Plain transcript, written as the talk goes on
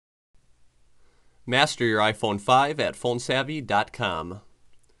Master your iPhone 5 at phonesavvy.com.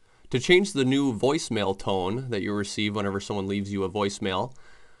 To change the new voicemail tone that you receive whenever someone leaves you a voicemail,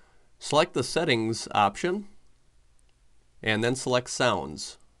 select the Settings option and then select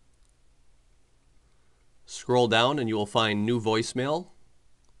Sounds. Scroll down and you will find New Voicemail.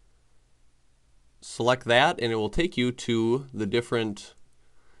 Select that and it will take you to the different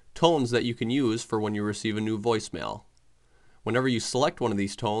tones that you can use for when you receive a new voicemail. Whenever you select one of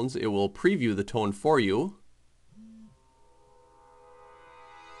these tones, it will preview the tone for you.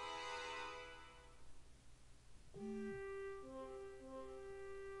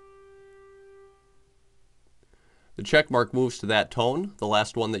 The check mark moves to that tone, the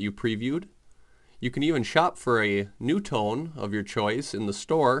last one that you previewed. You can even shop for a new tone of your choice in the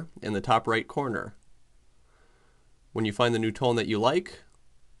store in the top right corner. When you find the new tone that you like,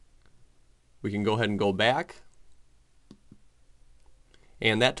 we can go ahead and go back.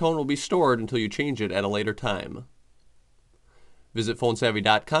 And that tone will be stored until you change it at a later time. Visit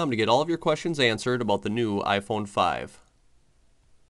phonesavvy.com to get all of your questions answered about the new iPhone 5.